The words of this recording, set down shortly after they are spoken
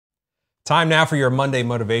Time now for your Monday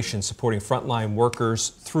motivation, supporting frontline workers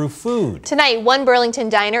through food. Tonight, one Burlington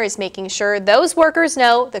diner is making sure those workers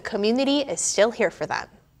know the community is still here for them.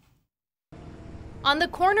 On the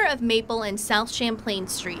corner of Maple and South Champlain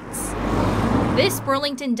Streets, this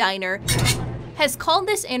Burlington diner has called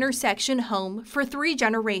this intersection home for 3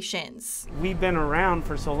 generations. We've been around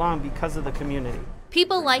for so long because of the community.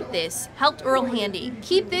 People like this helped Earl Handy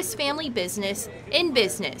keep this family business in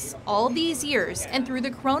business all these years and through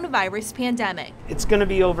the coronavirus pandemic. It's going to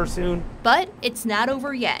be over soon. But it's not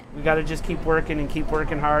over yet. We got to just keep working and keep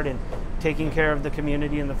working hard and taking care of the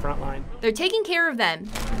community in the front line. They're taking care of them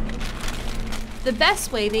the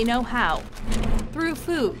best way they know how, through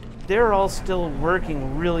food. They're all still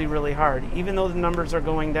working really, really hard. Even though the numbers are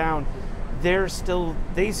going down, they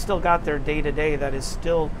still got their day-to-day that is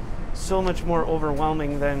still so much more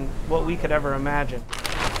overwhelming than what we could ever imagine.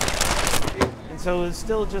 And so it's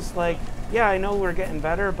still just like, yeah, I know we're getting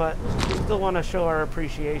better, but we still want to show our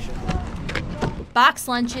appreciation. Box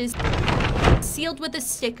lunches sealed with a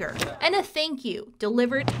sticker and a thank you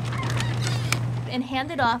delivered and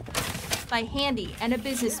handed off by Handy and a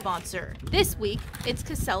business sponsor. This week, it's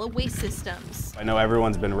Casella Waste Systems. I know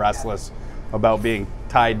everyone's been restless about being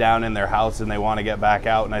tied down in their house and they want to get back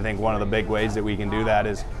out, and I think one of the big ways that we can do that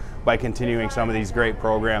is by continuing some of these great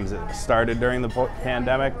programs that started during the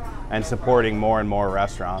pandemic and supporting more and more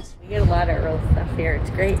restaurants. We get a lot of Earl stuff here.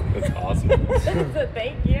 It's great. That's awesome. So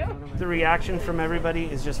thank you. The reaction from everybody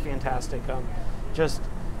is just fantastic. Just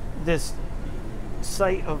this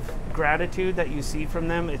sight of gratitude that you see from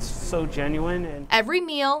them, it's so genuine. And every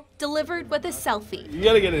meal delivered with a selfie. You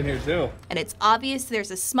gotta get in here too. And it's obvious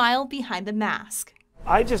there's a smile behind the mask.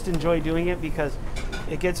 I just enjoy doing it because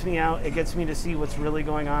it gets me out, it gets me to see what's really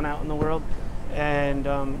going on out in the world, and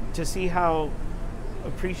to see how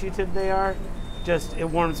appreciative they are, just it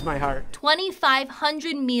warms my heart.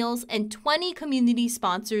 2,500 meals and 20 community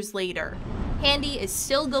sponsors later, Handy is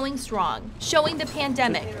still going strong, showing the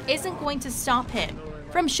pandemic isn't going to stop him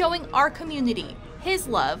from showing our community his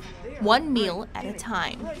love, one meal at a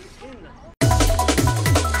time.